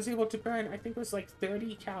was able to burn, I think it was like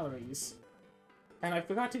 30 calories. And I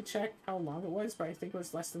forgot to check how long it was, but I think it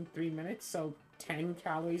was less than 3 minutes, so 10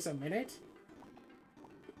 calories a minute.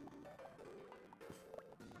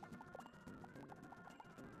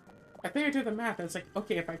 I think I did the math, and it's like,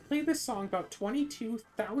 okay, if I play this song about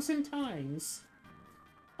 22,000 times,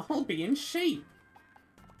 I'll be in shape.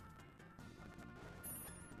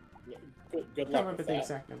 Yeah, good I can't luck remember with the that.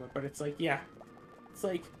 exact number, but it's like, yeah. It's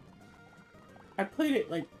like, I played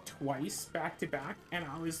it like twice back to back, and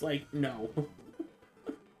I was like, no.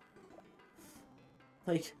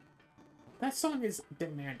 Like, that song is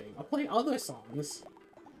demanding. I'll play other songs.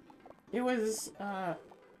 It was, I'm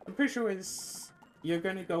pretty sure it was You're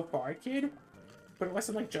Gonna Go Far, Kid, but it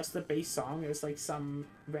wasn't like just the bass song, it was like some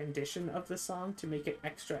rendition of the song to make it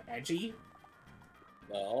extra edgy.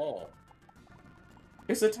 No.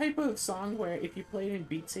 It's the type of song where if you play it in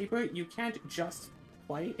Beat Saber, you can't just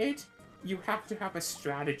play it, you have to have a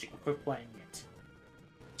strategy for playing it.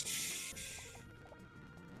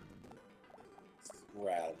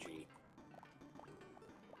 Strategy.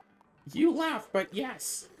 You laugh, but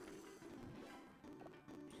yes.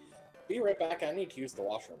 Be right back, I need to use the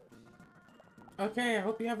washroom. Okay, I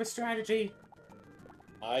hope you have a strategy.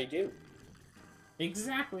 I do.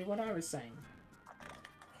 Exactly what I was saying.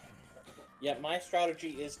 Yeah, my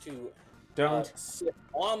strategy is to Don't. sit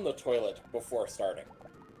on the toilet before starting.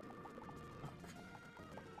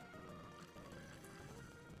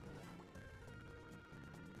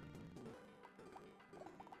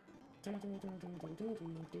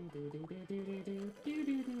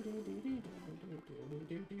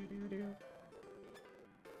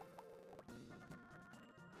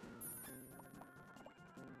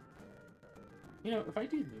 You know, if I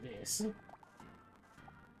do this...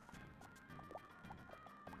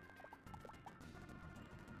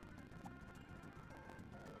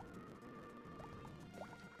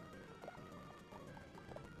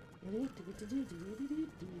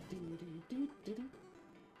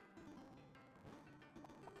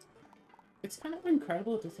 It's kind of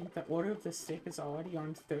incredible to think that Order of the Stick is already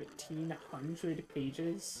on 1,300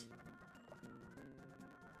 pages.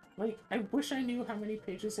 Like, I wish I knew how many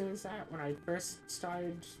pages it was at when I first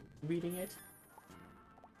started reading it.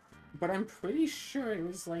 But I'm pretty sure it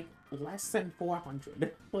was, like, less than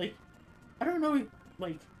 400. Like, I don't know,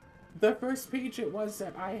 like, the first page it was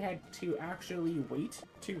that I had to actually wait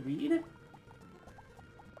to read.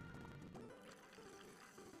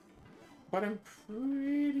 But I'm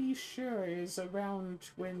pretty sure it is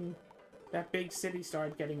around when that big city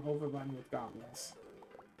started getting overrun with goblins.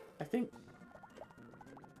 I think...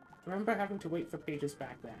 I remember having to wait for pages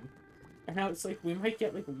back then. And now it's like, we might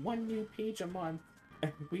get like one new page a month,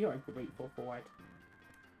 and we are grateful for it.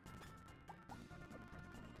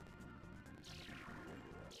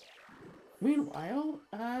 Meanwhile,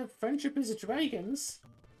 Friendship is Dragons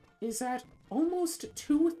is at almost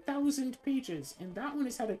 2,000 pages, and that one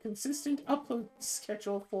has had a consistent upload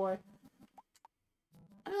schedule for,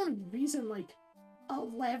 I don't know, reason like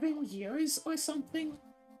 11 years or something.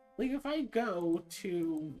 Like, if I go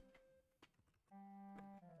to...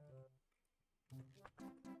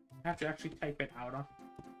 I have to actually type it out on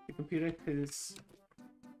the computer, because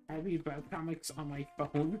I read webcomics on my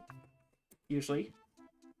phone, usually.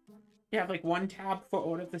 You have, like, one tab for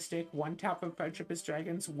Order of the Stick, one tab for Friendship is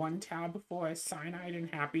Dragons, one tab for Cyanide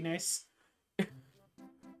and Happiness.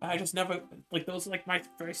 I just never... Like, those are, like, my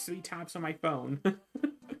first 3 tabs on my phone.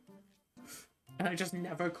 And I just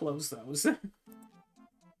never close those.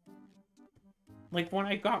 Like, when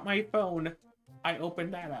I got my phone, I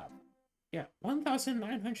opened that up. Yeah,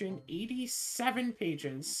 1,987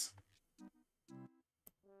 pages.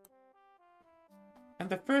 And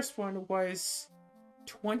the first one was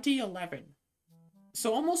 2011.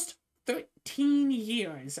 So almost 13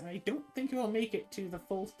 years, and I don't think it will make it to the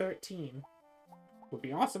full 13. Would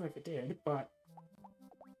be awesome if it did, but...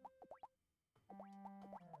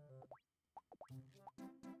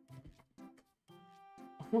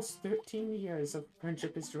 Almost 13 years of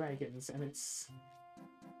Friendship is Dragons, and it's...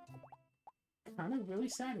 kind of really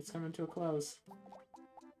sad it's coming to a close.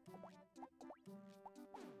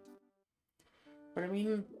 But I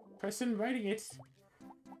mean, person writing it...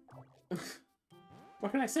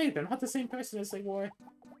 What can I say? They're not the same person as they were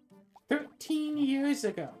 13 years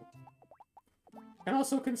ago. And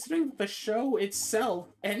also, considering that the show itself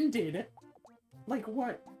ended, like,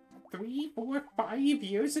 what, 3, 4, 5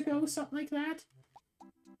 years ago? Something like that?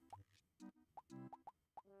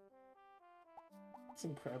 It's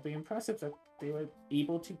incredibly impressive that they were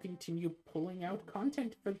able to continue pulling out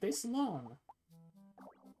content for this long.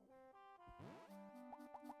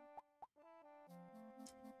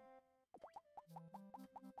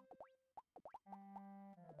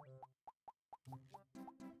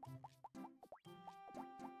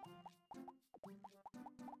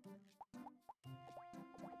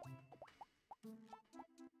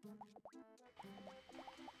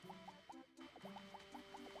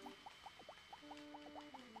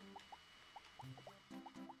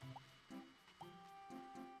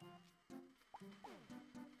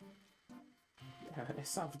 It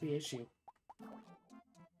solved the issue.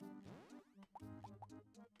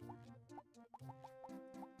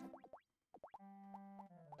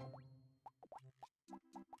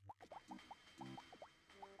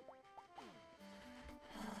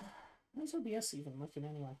 Where's OBS even looking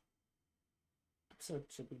anyway? Episode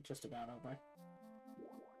should be just about over.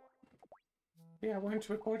 Yeah, I went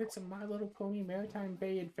to recorded some My Little Pony Maritime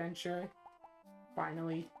Bay Adventure.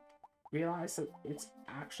 Finally realized that it's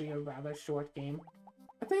actually a rather short game.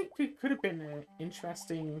 I think it could have been an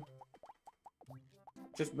interesting,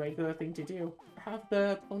 just regular thing to do. Have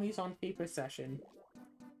the ponies on paper session.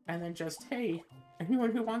 And then just, hey,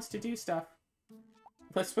 anyone who wants to do stuff,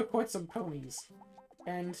 let's record some ponies.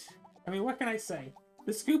 And, I mean, what can I say?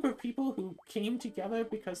 This group of people who came together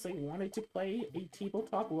because they wanted to play a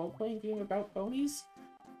tabletop role-playing game about ponies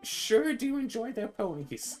sure do enjoy their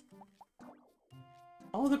ponies.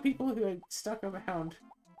 All the people who had stuck around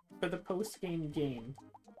for the post-game game,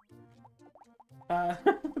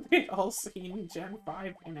 they'd all seen Gen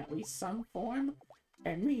 5 in at least some form,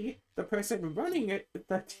 and me, the person running it,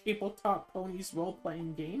 the tabletop ponies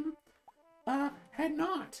role-playing game, had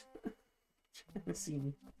not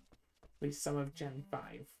seen at least some of Gen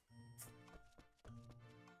 5.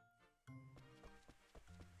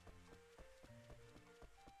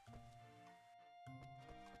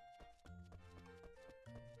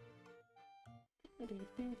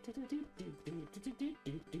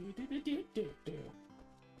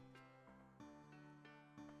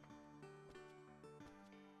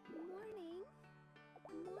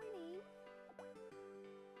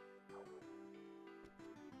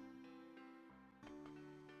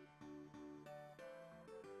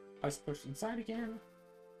 I was pushed inside again.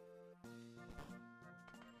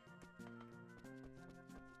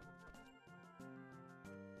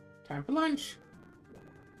 Time for lunch.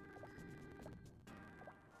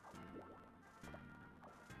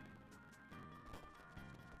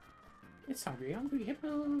 It's hungry, hungry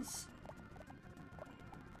hippos.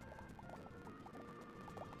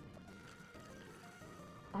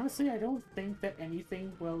 Honestly, I don't think that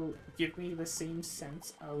anything will give me the same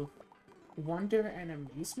sense of wonder and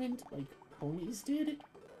amazement like ponies did.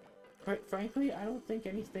 But frankly, I don't think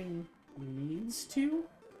anything needs to.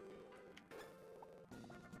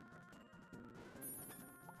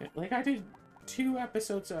 Like, I did 2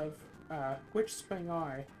 episodes of Which Spring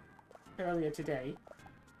Are earlier today,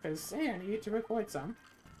 because, hey, I need to record some.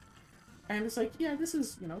 And it's like, yeah, this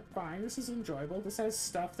is, you know, fine. This is enjoyable. This has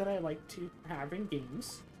stuff that I like to have in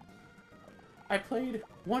games. I played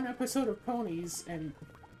one episode of Ponies, and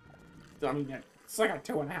I mean, it's like a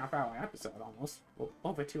 2.5 hour episode almost. Well,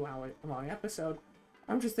 over 2 hour long episode.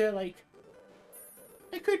 I'm just there like,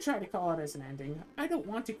 I could try to call it as an ending. I don't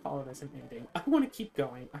want to call it as an ending. I want to keep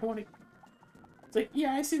going. I want to... It's like,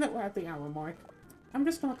 yeah, I see that we're at the hour mark. I'm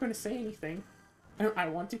just not going to say anything. I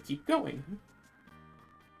want to keep going.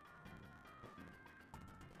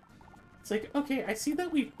 It's like, okay, I see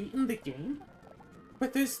that we've beaten the game,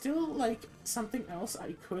 but there's still, like, something else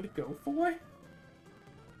I could go for.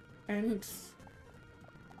 And,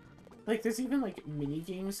 like, there's even, like,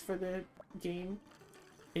 mini-games for the game.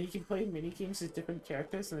 And you can play mini-games with different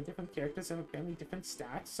characters, and the different characters have apparently different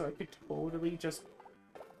stats, so I could totally just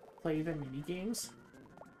play the mini-games.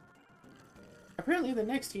 Apparently the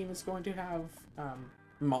next game is going to have,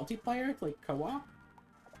 multiplayer, like, co-op.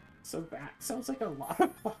 So that sounds like a lot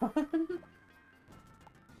of fun.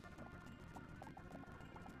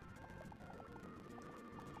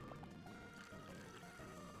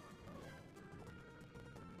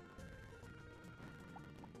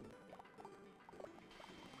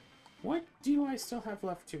 What do I still have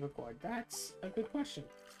left to record? That's a good question.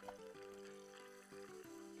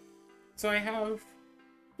 So I have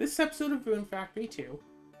this episode of Rune Factory 2,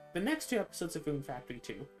 the next 2 episodes of Rune Factory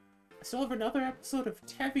 2. I still have another episode of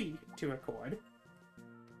Tevi to record.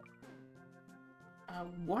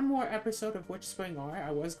 One more episode of Witch Spring R. I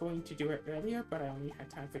was going to do it earlier, but I only had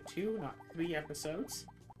time for 2, not 3 episodes.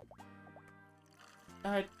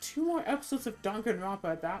 2 more episodes of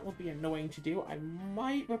Danganronpa. That will be annoying to do. I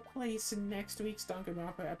might replace next week's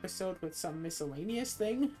Danganronpa episode with some miscellaneous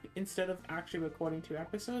thing instead of actually recording 2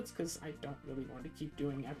 episodes, because I don't really want to keep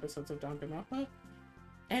doing episodes of Danganronpa.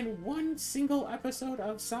 And 1 single episode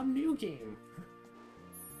of some new game.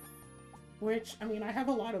 Which, I mean, I have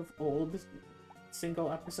a lot of old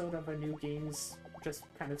single episode of a new games just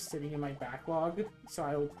kind of sitting in my backlog, so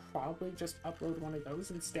I'll probably just upload one of those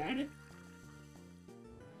instead.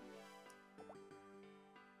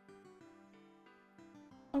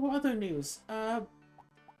 Oh, other news.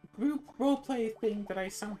 Group roleplay thing that I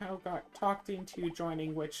somehow got talked into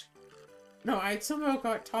joining, which... No, I somehow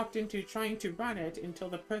got talked into trying to run it until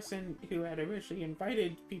the person who had originally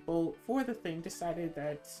invited people for the thing decided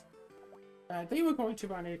that they were going to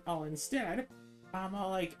run it all instead. I'm all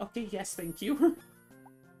like, okay, yes, thank you.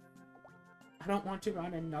 I don't want to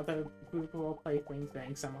run another group roleplay thing,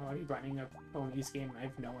 thanks. I'm already running a Ponies game. I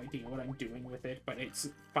have no idea what I'm doing with it, but it's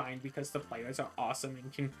fine because the players are awesome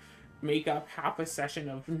and can make up half a session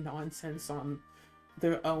of nonsense on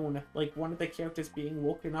their own. Like one of the characters being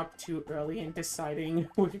woken up too early and deciding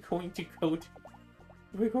we're going to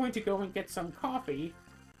go and get some coffee,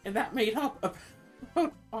 and that made up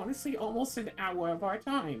about, honestly, almost an hour of our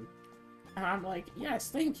time. And I'm like, yes,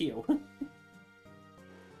 thank you.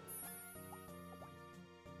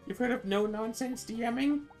 You've heard of no-nonsense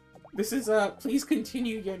DMing? This is, please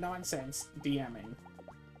continue your nonsense DMing.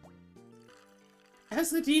 As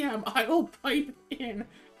the DM, I will pipe in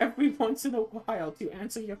every once in a while to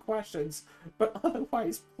answer your questions, but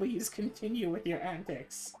otherwise, please continue with your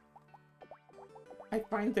antics. I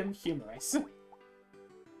find them humorous.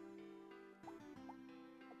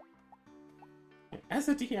 As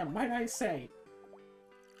a DM, might I say,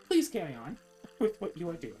 please carry on with what you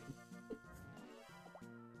are doing.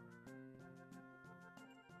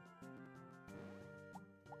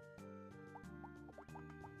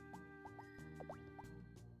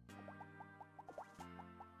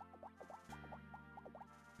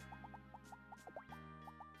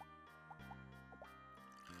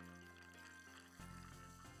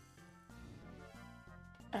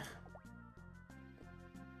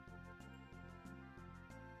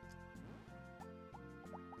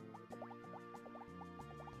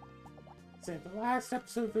 So the last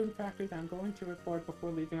episode of Rune Factory that I'm going to record before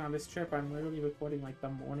leaving on this trip, I'm literally recording like the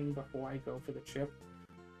morning before I go for the trip.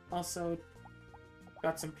 Also,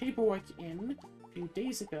 got some paperwork in a few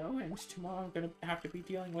days ago, and tomorrow I'm going to have to be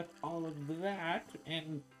dealing with all of that,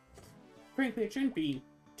 and frankly it shouldn't be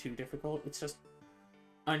too difficult. It's just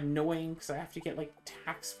annoying because I have to get like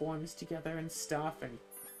tax forms together and stuff, and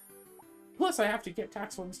plus I have to get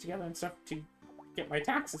tax forms together and stuff to get my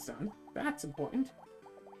taxes done. That's important.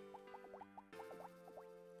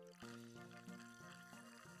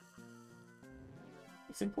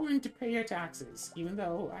 It's important to pay your taxes. Even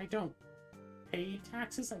though I don't pay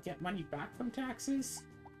taxes, I get money back from taxes,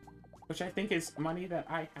 which I think is money that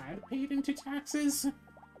I had paid into taxes.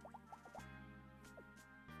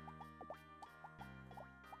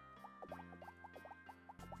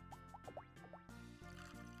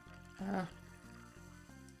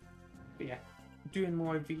 But yeah, doing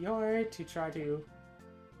more VR to try to...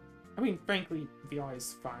 I mean, frankly, VR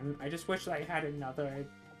is fun. I just wish that I had another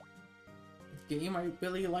game I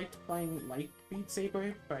really liked playing, like Beat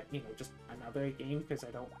Saber, but, you know, just another game, because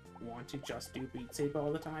I don't want to just do Beat Saber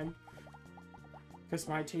all the time. Because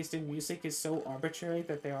my taste in music is so arbitrary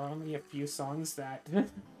that there are only a few songs that...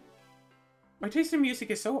 My taste in music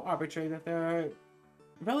is so arbitrary that there are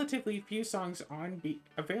relatively few songs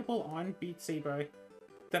available on Beat Saber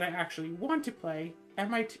that I actually want to play, and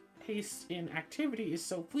my taste in activity is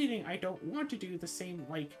so fleeting I don't want to do the same,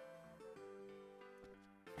 like,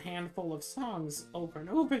 handful of songs over and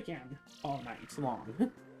over again all night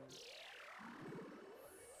long.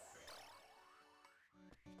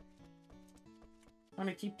 I want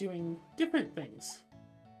to keep doing different things.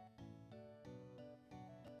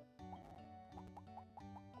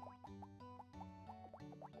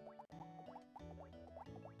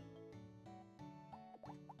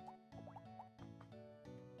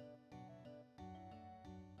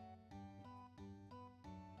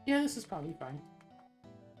 Yeah, this is probably fine.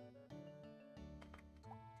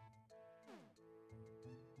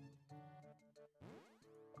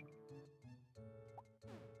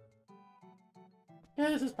 Yeah,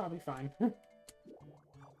 this is probably fine. Well,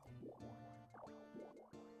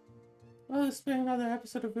 this has been another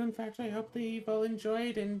episode of Rune Factory. I hope that you've all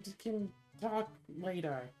enjoyed and can talk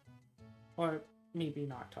later. Or maybe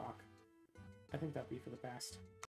not talk. I think that'd be for the best.